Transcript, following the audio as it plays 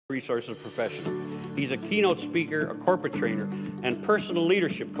resources professional. He's a keynote speaker, a corporate trainer, and personal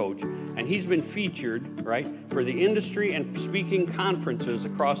leadership coach, and he's been featured, for the industry and speaking conferences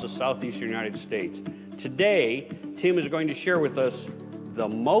across the southeastern United States. Today, Tim is going to share with us the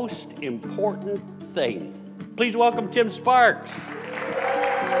most important thing. Please welcome Tim Sparks.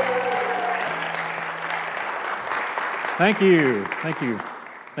 Thank you,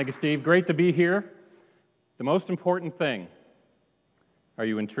 Steve. Great to be here. The most important thing. Are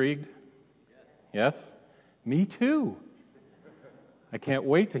you intrigued? Yes? Me too. I can't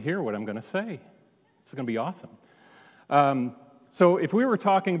wait to hear what I'm going to say. It's going to be awesome. So if we were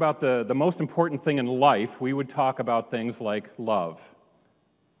talking about the most important thing in life, we would talk about things like love,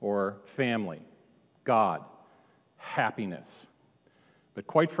 or family, God, happiness. But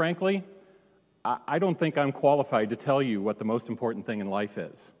quite frankly, I don't think I'm qualified to tell you what the most important thing in life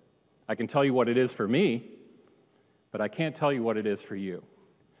is. I can tell you what it is for me, but I can't tell you what it is for you.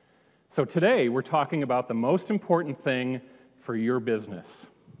 So today, we're talking about the most important thing for your business.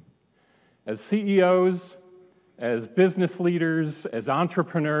 As CEOs, as business leaders, as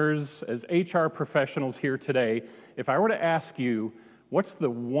entrepreneurs, as HR professionals here today, if I were to ask you, what's the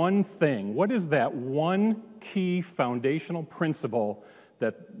one thing, what is that one key foundational principle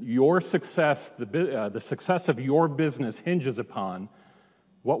that your success, the success of your business hinges upon,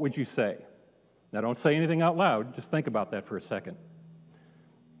 what would you say? Now, don't say anything out loud. Just think about that for a second.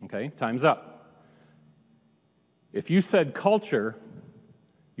 Okay, time's up. If you said culture,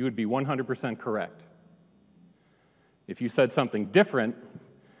 you would be 100% correct. If you said something different,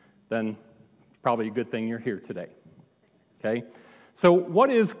 then it's probably a good thing you're here today. Okay? So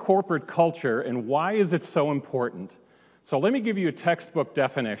what is corporate culture and why is it so important? So let me give you a textbook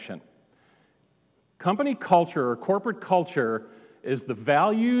definition. Company culture or corporate culture is the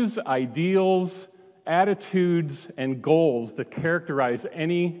values, ideals, attitudes, and goals that characterize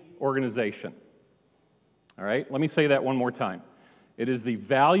any organization. All right, let me say that one more time. It is the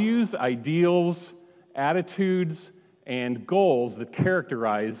values, ideals, attitudes, and goals that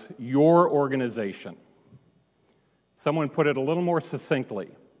characterize your organization. Someone put it a little more succinctly.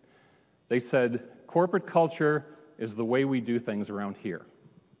 They said, corporate culture is the way we do things around here.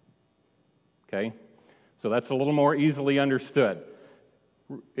 Okay? So that's a little more easily understood.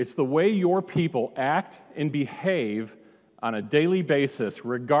 It's the way your people act and behave on a daily basis,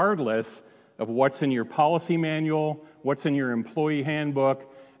 regardless of what's in your policy manual, what's in your employee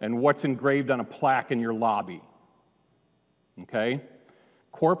handbook, and what's engraved on a plaque in your lobby. Okay?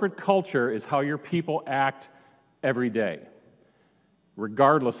 Corporate culture is how your people act every day,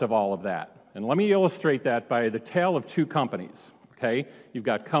 regardless of all of that. And let me illustrate that by the tale of two companies. Okay? You've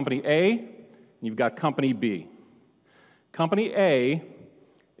got Company A, and you've got Company B. Company A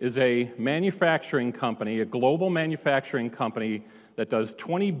is a manufacturing company, a global manufacturing company that does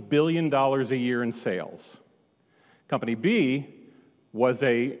 $20 billion a year in sales. Company B was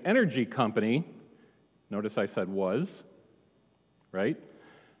an energy company, notice I said was, right?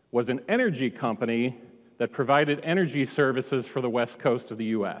 Was an energy company that provided energy services for the west coast of the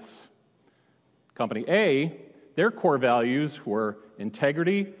US. Company A, their core values were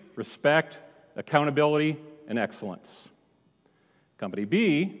integrity, respect, accountability, and excellence. Company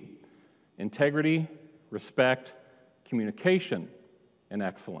B, integrity, respect, communication, and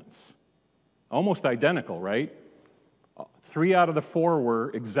excellence. Almost identical, right? 3 out of the 4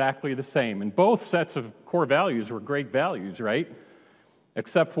 were exactly the same, and both sets of core values were great values, right?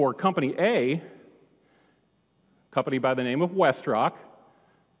 Except for Company A, a company by the name of WestRock,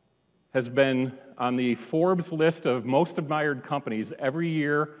 has been on the Forbes list of most admired companies every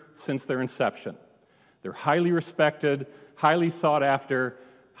year since their inception. They're highly respected, highly sought after,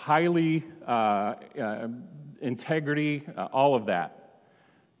 highly integrity, all of that.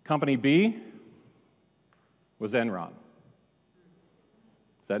 Company B was Enron.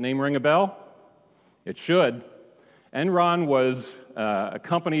 Does that name ring a bell? It should. Enron was a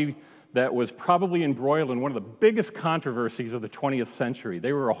company that was probably embroiled in one of the biggest controversies of the 20th century.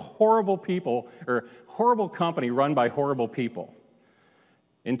 They were a horrible company run by horrible people.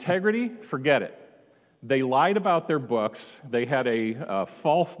 Integrity, forget it. They lied about their books. They had they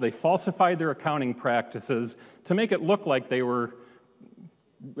falsified their accounting practices to make it look like they were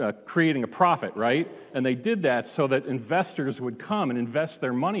creating a profit, right? And they did that so that investors would come and invest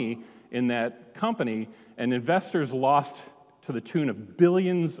their money in that company, and investors lost to the tune of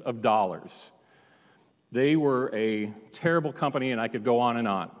billions of dollars. They were a terrible company, and I could go on and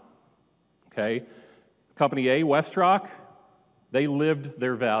on. Okay? Company A, WestRock, they lived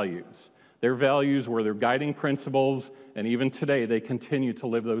their values. Their values were their guiding principles, and even today they continue to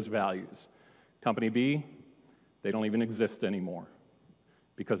live those values. Company B, they don't even exist anymore.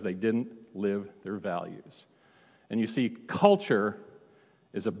 because they didn't live their values. And you see, culture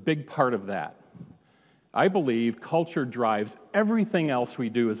is a big part of that. I believe culture drives everything else we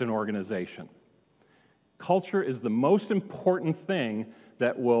do as an organization. Culture is the most important thing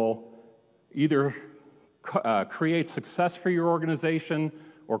that will either create success for your organization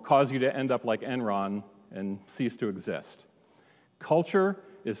or cause you to end up like Enron and cease to exist. Culture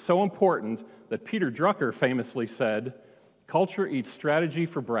is so important that Peter Drucker famously said, "Culture eats strategy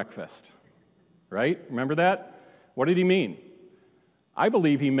for breakfast." Right? Remember that? What did he mean? I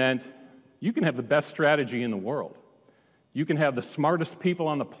believe he meant you can have the best strategy in the world. You can have the smartest people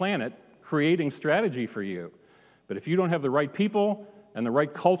on the planet creating strategy for you. But if you don't have the right people and the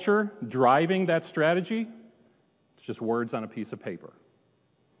right culture driving that strategy, it's just words on a piece of paper.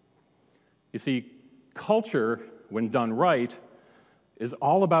 You see, culture, when done right, is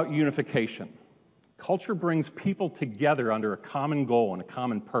all about unification. Culture brings people together under a common goal and a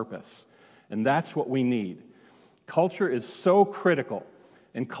common purpose, and that's what we need. Culture is so critical,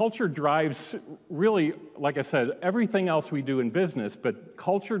 and culture drives, really, like I said, everything else we do in business, but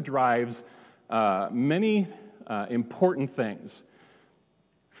culture drives many important things.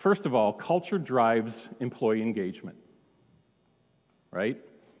 First of all, culture drives employee engagement, right?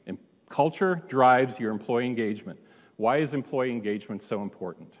 And culture drives your employee engagement. Why is employee engagement so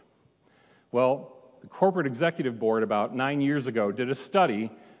important? Well, the Corporate Executive Board about 9 years ago did a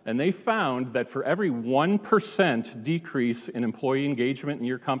study, and they found that for every 1% decrease in employee engagement in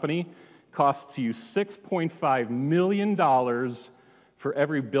your company costs you $6.5 million for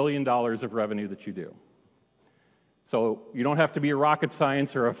every $1 billion of revenue that you do. So you don't have to be a rocket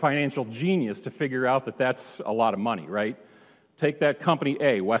science or a financial genius to figure out that that's a lot of money, right? Take that company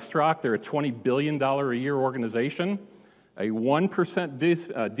A, Westrock, they're a $20 billion a year organization. A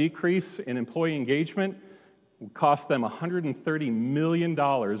 1% decrease in employee engagement would cost them $130 million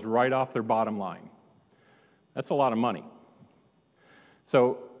right off their bottom line. That's a lot of money.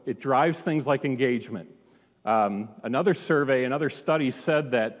 So it drives things like engagement. Another survey, another study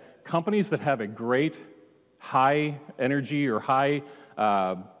said that companies that have a great high energy or high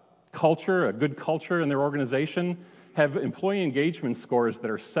culture, a good culture in their organization, have employee engagement scores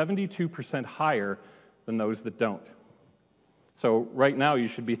that are 72% higher than those that don't. So right now you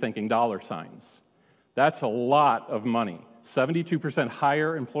should be thinking dollar signs. That's a lot of money. 72%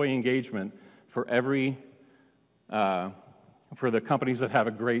 higher employee engagement for the companies that have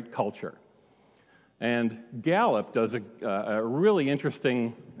a great culture. And Gallup does a really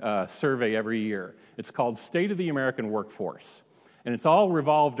interesting survey every year. It's called State of the American Workforce. And it's all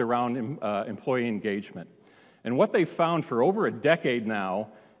revolved around employee engagement. And what they found for over a decade now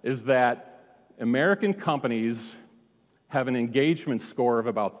is that American companies have an engagement score of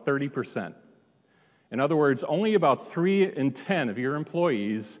about 30%. In other words, only about 3 in 10 of your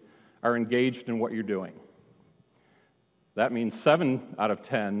employees are engaged in what you're doing. That means 7 out of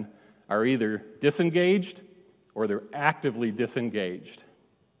 10 are either disengaged or they're actively disengaged.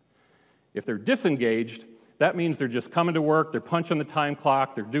 If they're disengaged, that means they're just coming to work, they're punching the time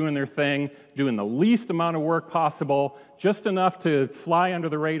clock, they're doing their thing, doing the least amount of work possible, just enough to fly under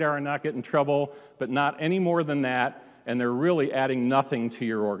the radar and not get in trouble, but not any more than that, and they're really adding nothing to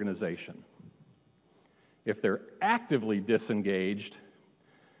your organization. If they're actively disengaged,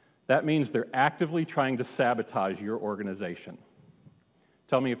 that means they're actively trying to sabotage your organization.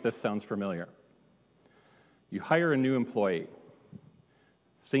 Tell me if this sounds familiar. You hire a new employee.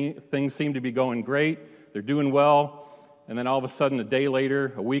 Things seem to be going great, they're doing well, and then all of a sudden, a day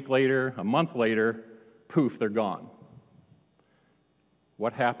later, a week later, a month later, poof, they're gone.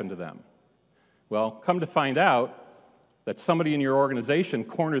 What happened to them? Well, come to find out that somebody in your organization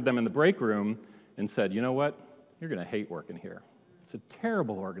cornered them in the break room and said, you know what, you're going to hate working here. It's a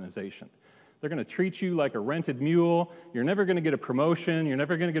terrible organization. They're going to treat you like a rented mule. You're never going to get a promotion. You're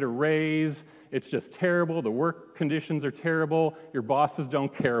never going to get a raise. It's just terrible. The work conditions are terrible. Your bosses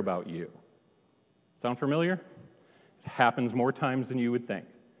don't care about you. Sound familiar? It happens more times than you would think.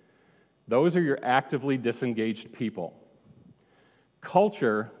 Those are your actively disengaged people.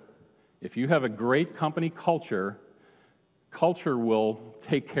 Culture, if you have a great company culture, culture will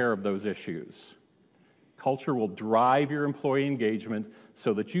take care of those issues. Culture will drive your employee engagement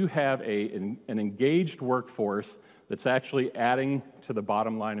so that you have an engaged workforce that's actually adding to the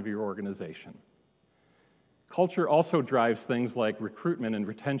bottom line of your organization. Culture also drives things like recruitment and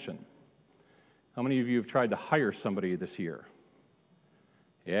retention. How many of you have tried to hire somebody this year?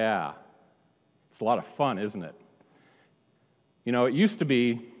 Yeah, it's a lot of fun, isn't it? You know, it used to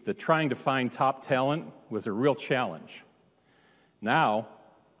be that trying to find top talent was a real challenge. Now,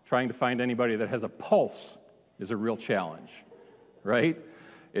 trying to find anybody that has a pulse is a real challenge, right?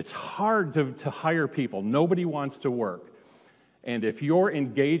 It's hard to hire people. Nobody wants to work. And if your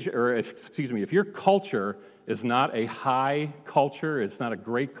if your culture is not a high culture, it's not a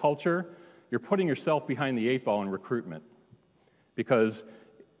great culture, you're putting yourself behind the 8 ball in recruitment. Because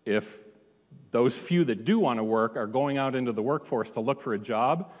if those few that do want to work are going out into the workforce to look for a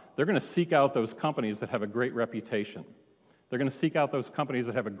job, they're going to seek out those companies that have a great reputation. They're going to seek out those companies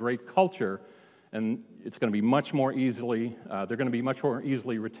that have a great culture, and it's going to be much more easily, they're going to be much more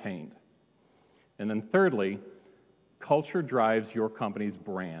easily retained. And then thirdly, culture drives your company's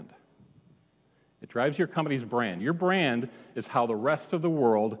brand. It drives your company's brand. Your brand is how the rest of the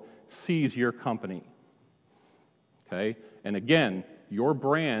world sees your company. Okay? And again, your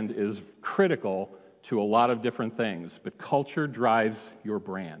brand is critical to a lot of different things, but culture drives your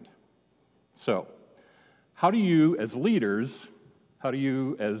brand. So, how do you as leaders, how do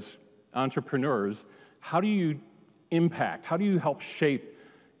you as entrepreneurs, how do you impact, how do you help shape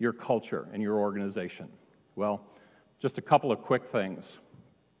your culture and your organization? Well, just a couple of quick things.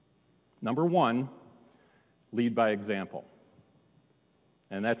 Number one, lead by example.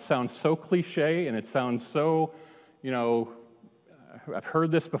 And that sounds so cliche, and it sounds so, I've heard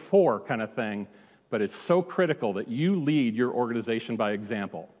this before kind of thing, but it's so critical that you lead your organization by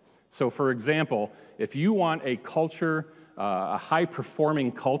example. So for example, if you want a culture, a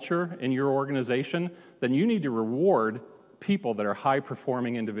high-performing culture in your organization, then you need to reward people that are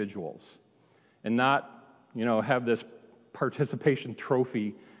high-performing individuals and not, have this participation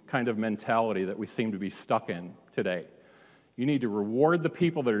trophy kind of mentality that we seem to be stuck in today. You need to reward the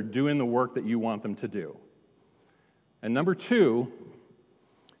people that are doing the work that you want them to do. And number two,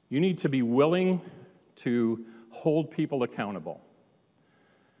 you need to be willing to hold people accountable.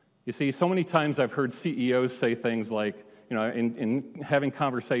 You see, so many times I've heard CEOs say things like, in having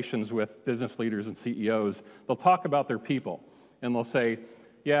conversations with business leaders and CEOs, they'll talk about their people, and they'll say,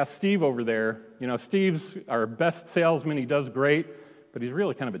 yeah, Steve over there, Steve's our best salesman, he does great, but he's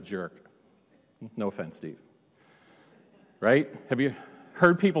really kind of a jerk. No offense, Steve. Right? Have you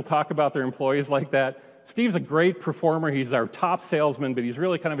heard people talk about their employees like that? Steve's a great performer, he's our top salesman, but he's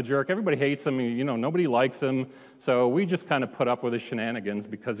really kind of a jerk. Everybody hates him, nobody likes him, so we just kind of put up with his shenanigans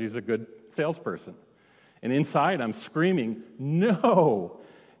because he's a good salesperson. And inside I'm screaming, no,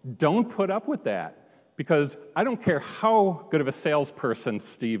 don't put up with that, because I don't care how good of a salesperson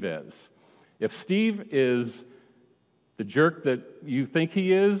Steve is. If Steve is the jerk that you think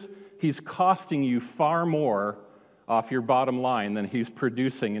he is, he's costing you far more off your bottom line than he's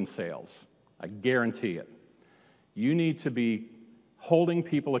producing in sales. I guarantee it. You need to be holding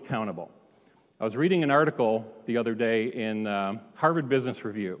people accountable. I was reading an article the other day in Harvard Business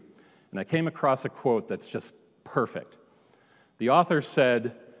Review, and I came across a quote that's just perfect. The author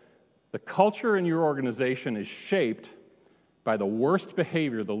said, "The culture in your organization is shaped by the worst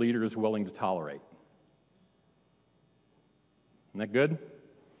behavior the leader is willing to tolerate." Isn't that good?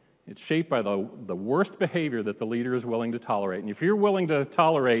 It's shaped by the worst behavior that the leader is willing to tolerate. And if you're willing to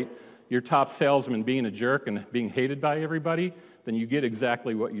tolerate your top salesman being a jerk and being hated by everybody, then you get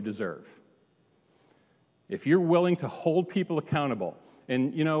exactly what you deserve. If you're willing to hold people accountable,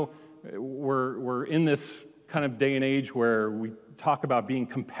 and we're in this kind of day and age where we talk about being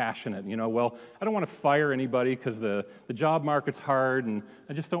compassionate. Well, I don't want to fire anybody because the job market's hard, and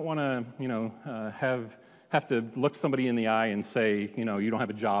I just don't want to, have to look somebody in the eye and say, you don't have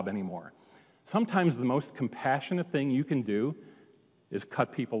a job anymore. Sometimes the most compassionate thing you can do is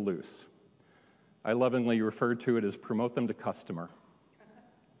cut people loose. I lovingly refer to it as promote them to customer,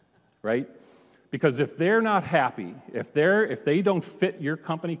 right? Because if they're not happy, if they don't fit your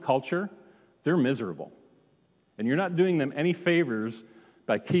company culture, they're miserable. And you're not doing them any favors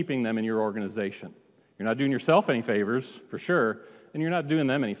by keeping them in your organization. You're not doing yourself any favors, for sure, and you're not doing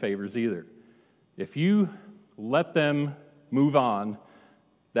them any favors either. If you let them move on,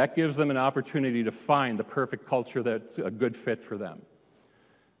 that gives them an opportunity to find the perfect culture that's a good fit for them.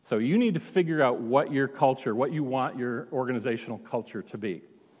 So you need to figure out what your culture, what you want your organizational culture to be.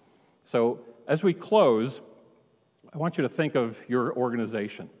 So as we close, I want you to think of your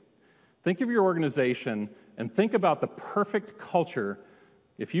organization. Think of your organization and think about the perfect culture.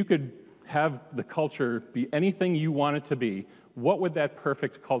 If you could have the culture be anything you want it to be, what would that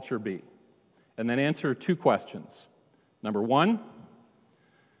perfect culture be? And then answer two questions. Number one,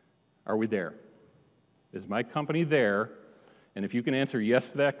 are we there? Is my company there? And if you can answer yes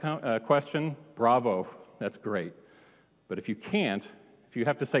to that question, bravo, that's great. But if you can't, if you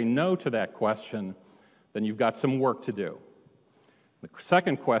have to say no to that question, then you've got some work to do. The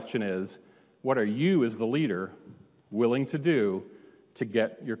second question is, what are you as the leader willing to do to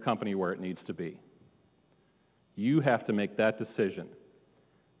get your company where it needs to be? You have to make that decision.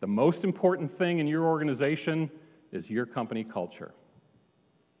 The most important thing in your organization is your company culture.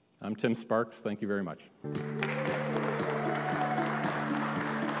 I'm Tim Sparks. Thank you very much.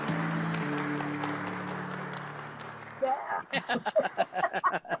 Yeah.